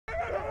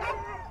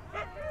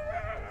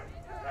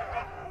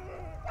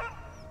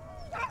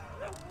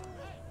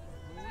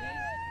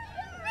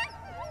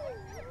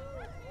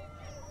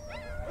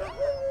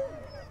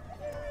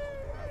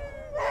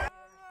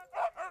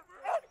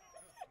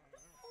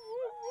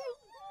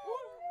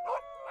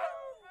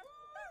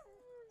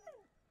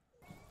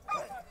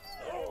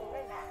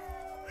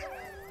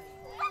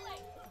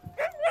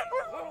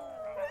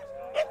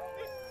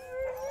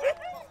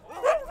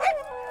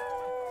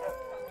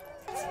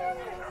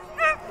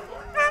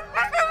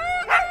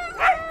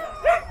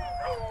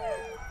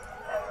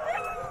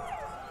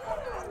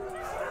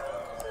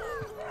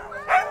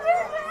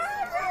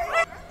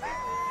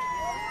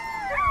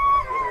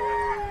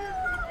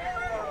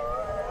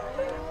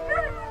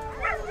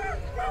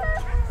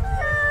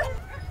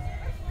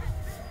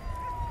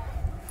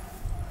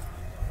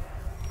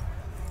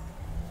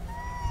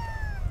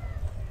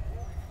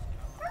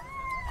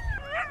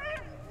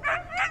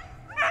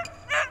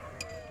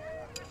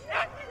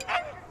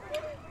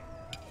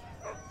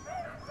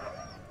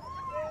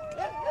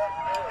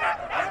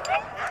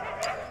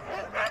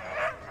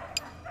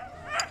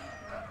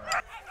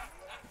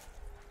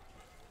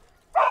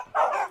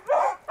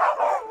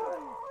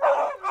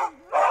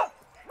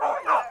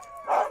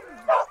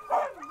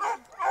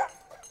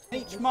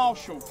each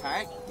marshal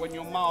pack, when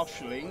you're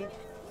marshalling,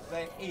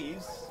 there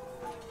is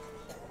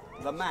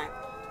the map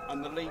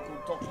and the legal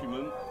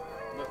document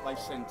that they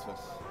sent us.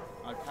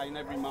 Okay, in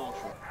every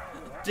marshal.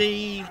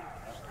 D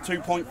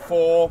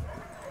 2.4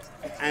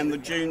 and the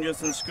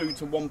juniors and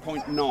scooter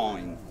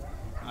 1.9.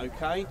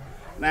 Okay,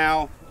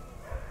 now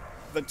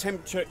the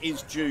temperature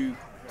is due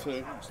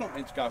to, it's not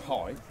meant to go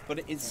high, but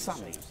it is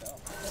sunny.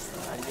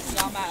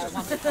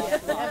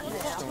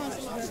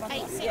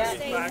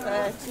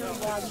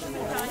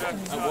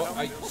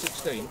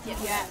 8:16?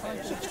 Yeah.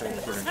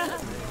 8:16, brilliant.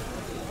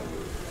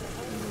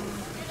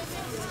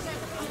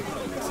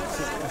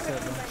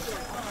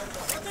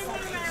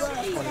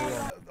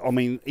 I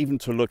mean, even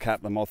to look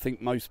at them, I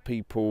think most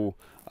people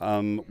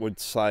would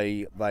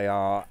say they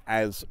are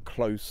as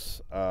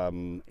close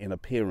in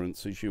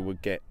appearance as you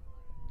would get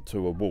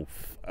to a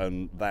wolf,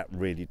 and that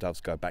really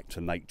does go back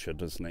to nature,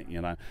 doesn't it? You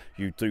know,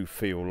 you do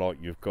feel like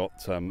you've got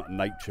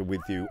nature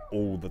with you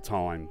all the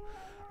time.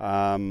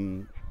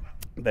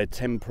 Their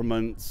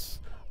temperaments,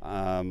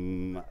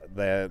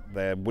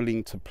 they're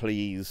willing to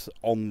please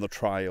on the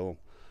trail,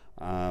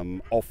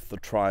 off the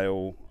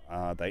trail.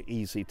 They're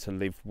easy to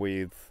live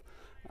with.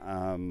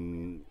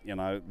 You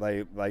know,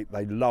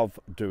 they love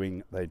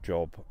doing their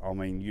job. I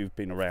mean, you've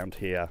been around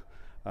here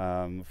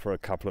for a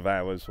couple of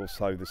hours or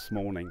so this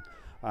morning,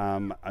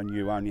 and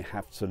you only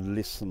have to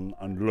listen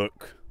and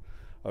look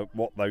at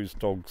what those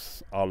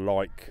dogs are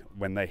like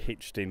when they're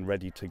hitched in,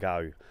 ready to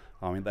go.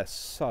 I mean, they're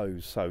so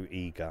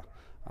eager,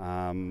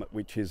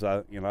 which is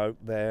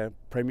their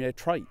premier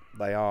trait.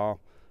 They are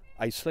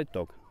a sled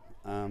dog.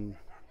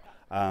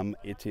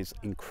 It is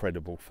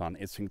incredible fun.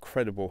 It's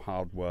incredible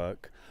hard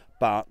work,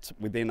 but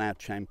within our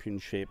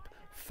championship,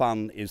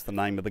 fun is the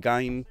name of the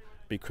game,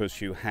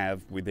 because you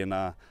have within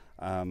a,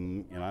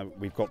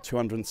 we've got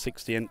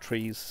 260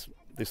 entries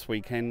this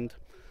weekend.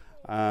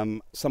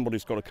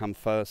 Somebody's got to come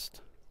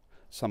first.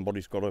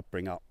 Somebody's got to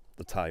bring up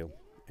the tail.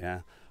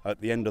 Yeah. At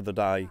the end of the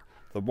day,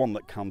 the one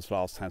that comes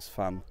last has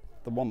fun.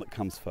 The one that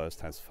comes first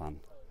has fun.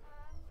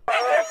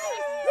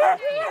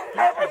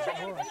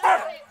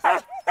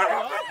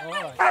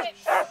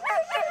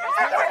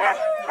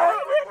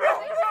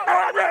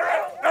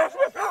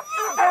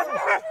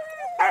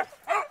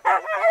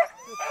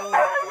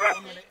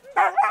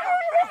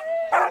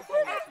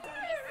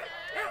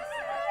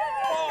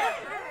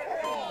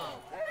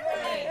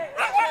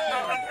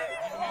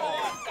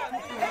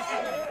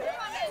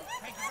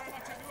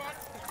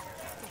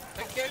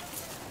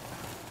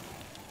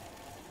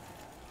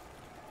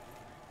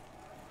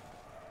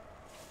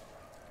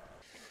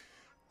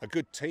 A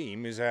good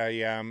team is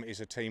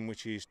a team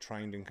which is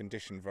trained and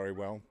conditioned very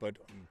well, but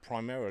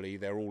primarily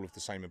they're all of the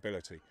same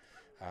ability,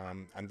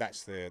 and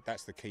that's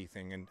the key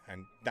thing, and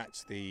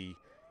that's the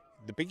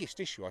biggest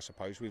issue, I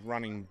suppose, with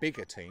running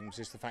bigger teams,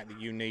 is the fact that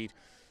you need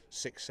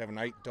 6, 7,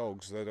 8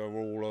 dogs that are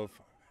all of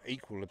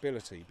equal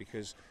ability,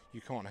 because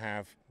you can't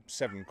have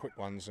 7 quick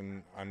ones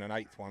and an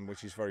 8th one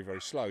which is very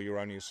slow. You're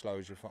only as slow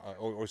as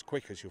or as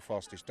quick as your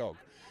fastest dog.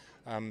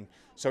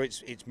 So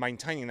it's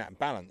maintaining that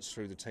balance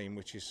through the team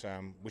which is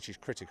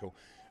critical,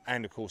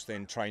 and of course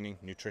then training,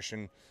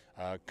 nutrition,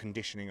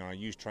 conditioning. I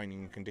use training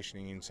and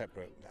conditioning in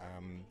separate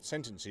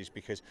sentences,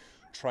 because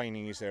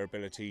training is their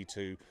ability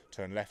to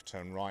turn left,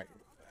 turn right,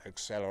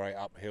 accelerate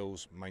up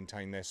hills,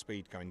 maintain their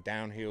speed going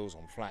down hills,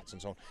 on flats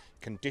and so on.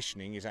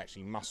 Conditioning is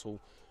actually muscle,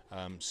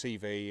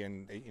 CV,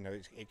 and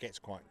it gets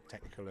quite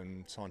technical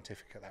and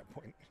scientific at that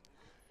point.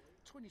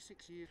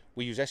 26 years.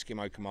 We use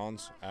Eskimo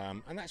commands,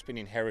 and that's been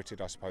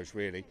inherited, I suppose,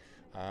 really.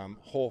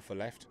 Haw for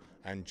left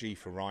and G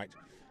for right.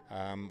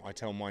 I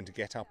tell mine to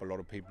get up. A lot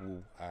of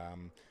people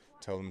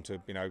tell them to,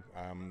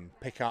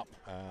 pick up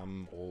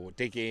or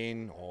dig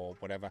in or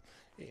whatever.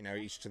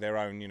 Each to their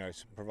own.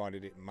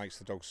 Provided it makes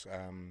the dogs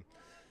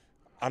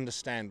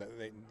understand that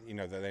that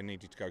they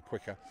needed to go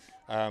quicker.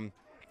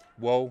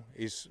 Wool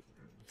is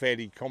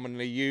fairly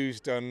commonly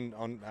used on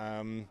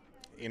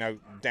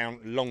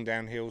long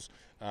downhills.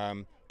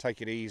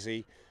 Take it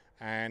easy,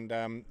 and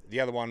the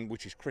other one,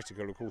 which is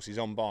critical, of course, is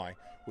on by,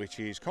 which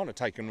is kind of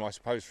taken, I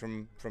suppose,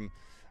 from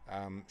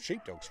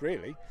sheepdogs,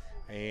 really,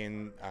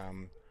 in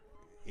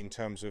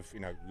terms of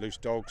loose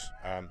dogs,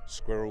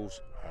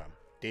 squirrels,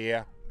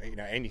 deer,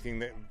 anything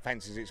that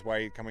fancies its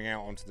way coming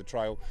out onto the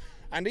trail,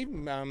 and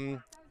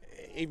even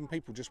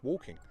people just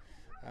walking.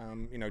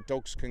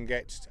 Dogs can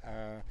get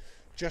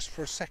just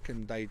for a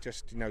second, they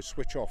just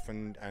switch off,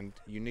 and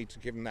you need to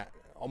give them that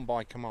on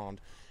by command.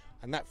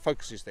 And that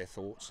focuses their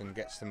thoughts and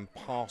gets them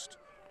past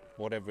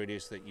whatever it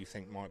is that you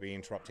think might be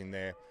interrupting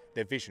their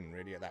vision,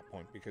 really, at that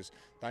point, because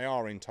they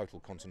are in total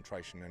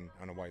concentration,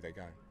 and away they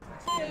go.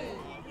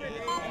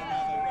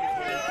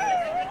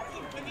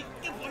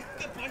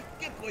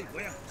 Good boy,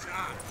 well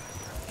done.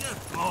 Good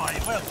boy,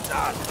 well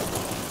done.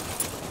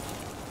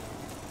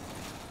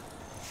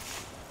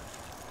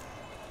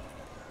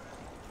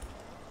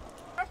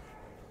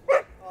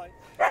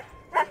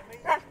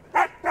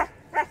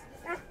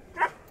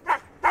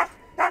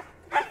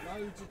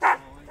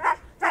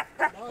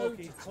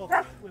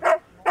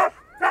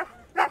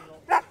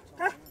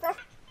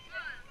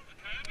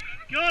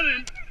 Got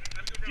him!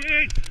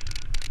 Cheers.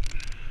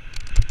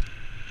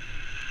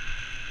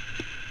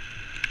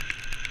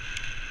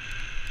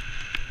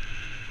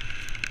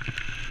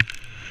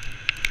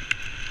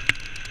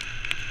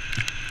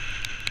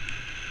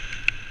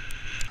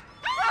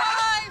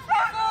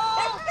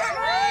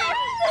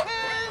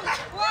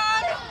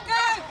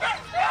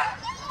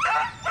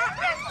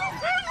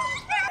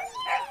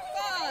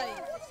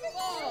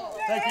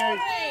 Thank you.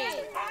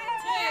 3,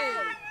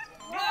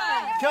 2, 1.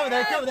 Come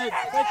there, come there.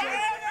 Thank you.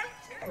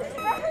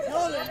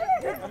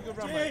 Have a good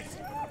run, mate.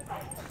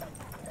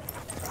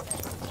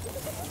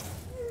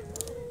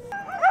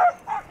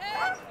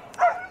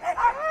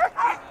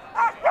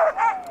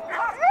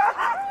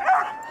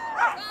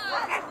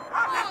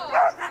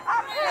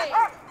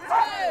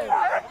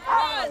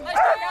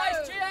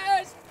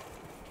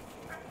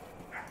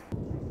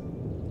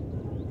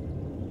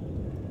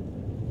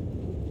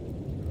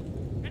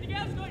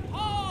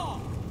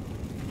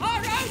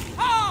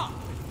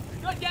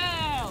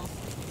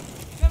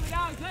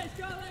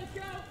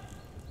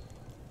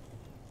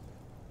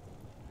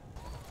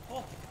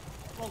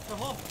 Walter,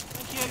 ho.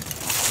 Thank you.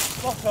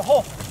 Walter, ho.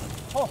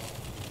 Ho.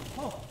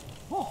 Ho.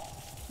 Ho.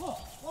 Ho.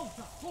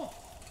 Walter, ho. Ho.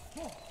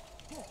 Ho.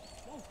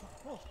 Walter,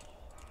 ho.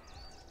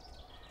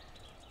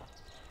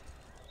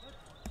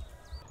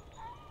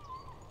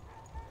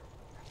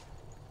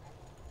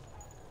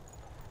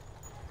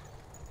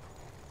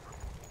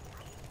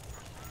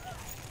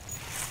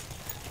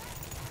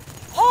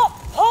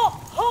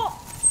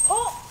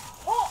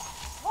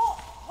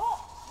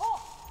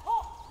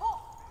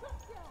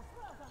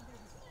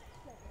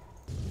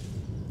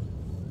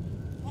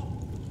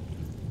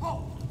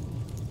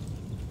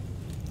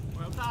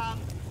 Well done.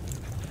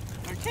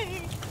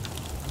 Okay.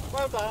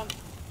 Well done.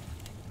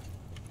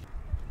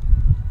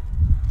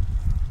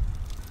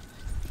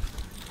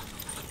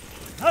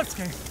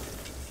 Husky.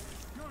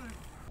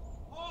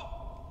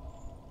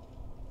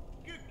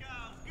 Good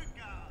girls, good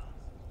girls.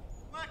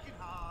 Working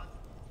hard.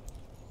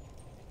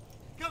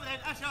 Come on then,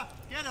 Asher,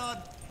 get on.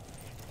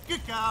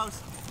 Good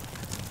girls.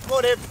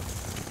 Morning.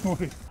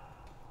 Morning.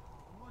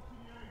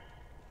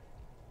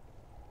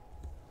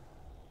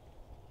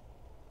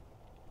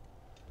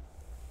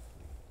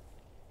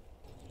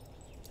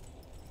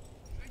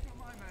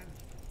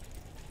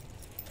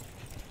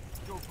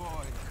 Good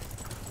boy.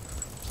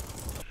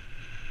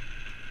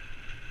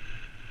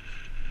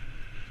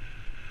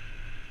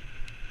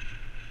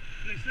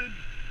 Listen.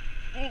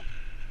 Oh,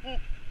 oh.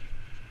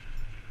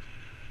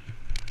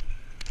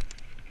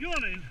 Go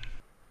on in.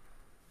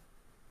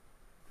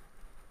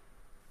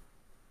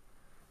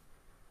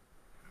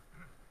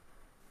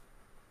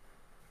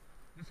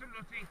 Listen,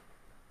 Lottie.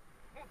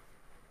 Oh,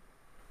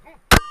 oh.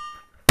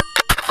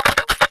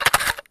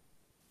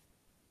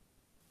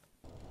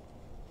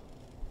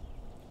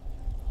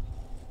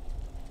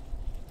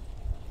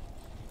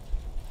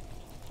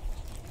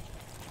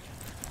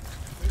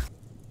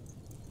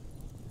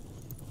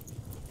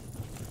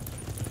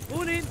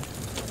 Morning.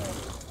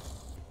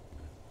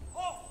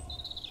 Oh.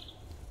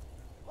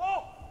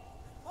 Oh.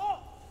 Oh.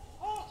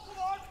 Oh, come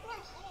on.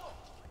 Oh.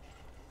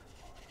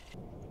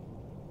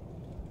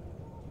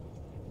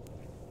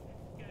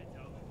 Get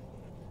dog.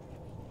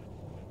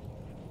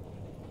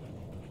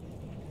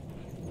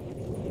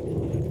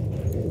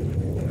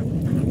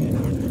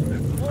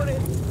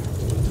 Morning.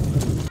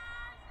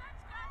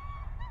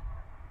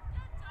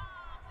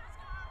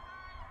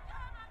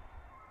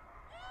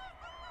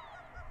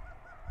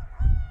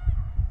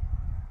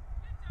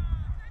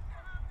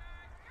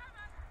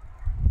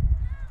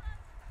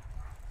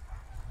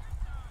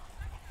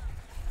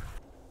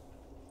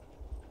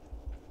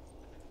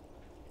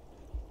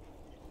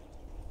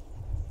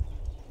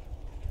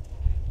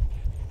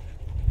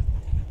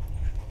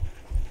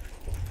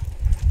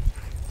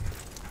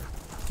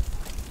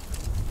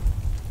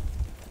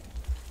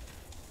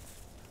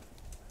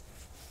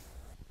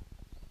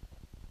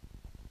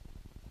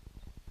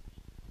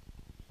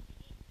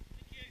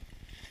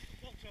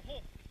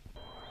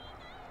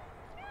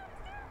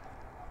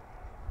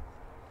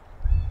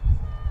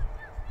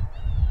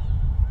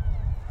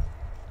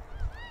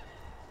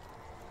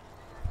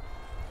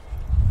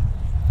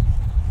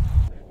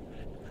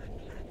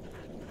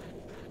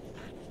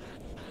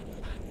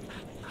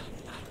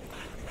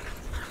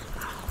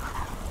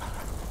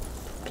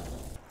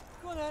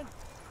 Go on then.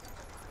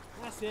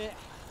 That's it.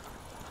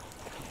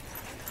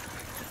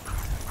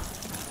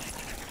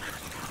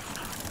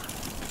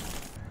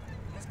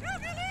 Let's go,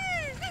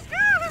 Billy! Let's go,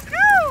 let's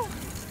go!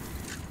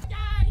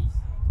 Guys!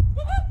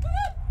 Whoop, whoop,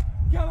 whoop.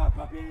 Come on,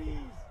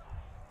 puppies!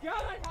 Come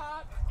on,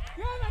 Hop!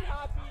 Come on,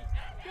 Hoppy!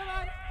 Come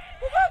on!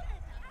 Whoop, whoop.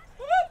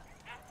 Whoop, whoop.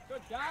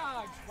 Good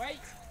dogs!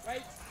 Wait,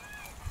 wait!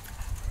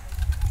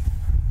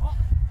 Oh.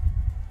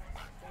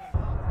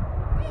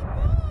 Good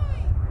boy!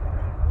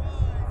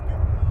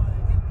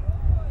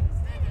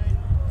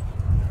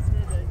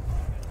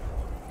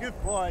 Good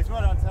boys,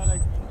 well done, Sally.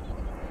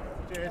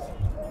 Cheers.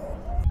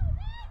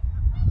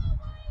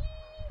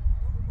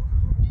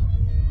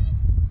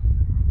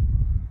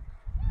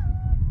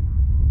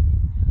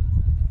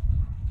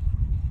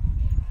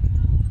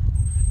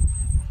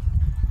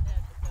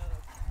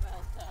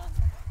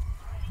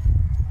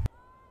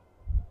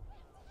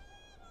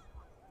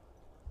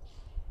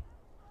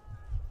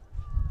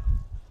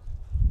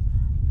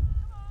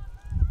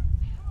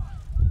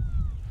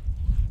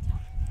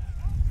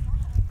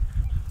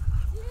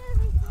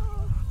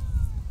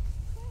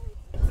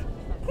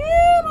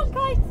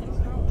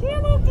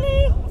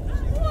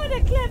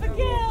 clever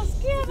girls.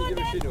 Come on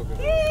then.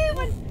 Come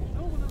on.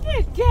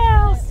 Good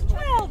girls.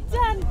 Well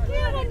done.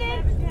 Come on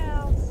then.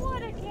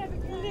 What a clever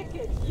girl. Look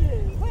at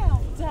you.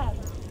 Well done.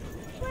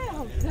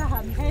 Well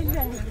done.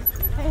 Hello.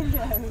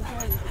 Hello.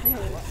 Very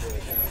good.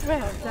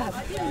 Well done.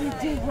 Didn't you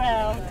do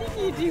well? Didn't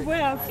you do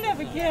well?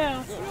 Clever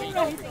girls. All right.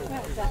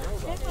 Well done.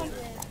 Come on.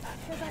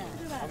 Go back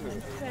to that one.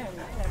 Very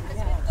clever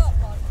girls.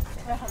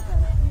 Well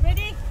done. You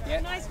ready? Yeah.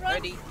 Nice run?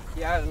 Ready?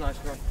 Yeah, I had a nice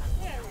run.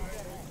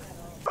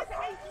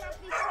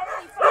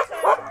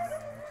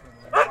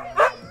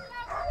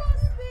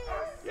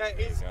 Yeah,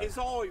 his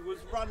eye was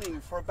running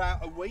for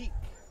about a week,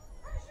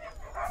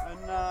 and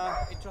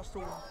it just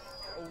all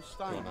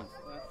stayed.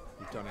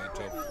 You've done our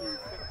job.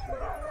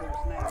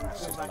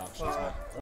 Now,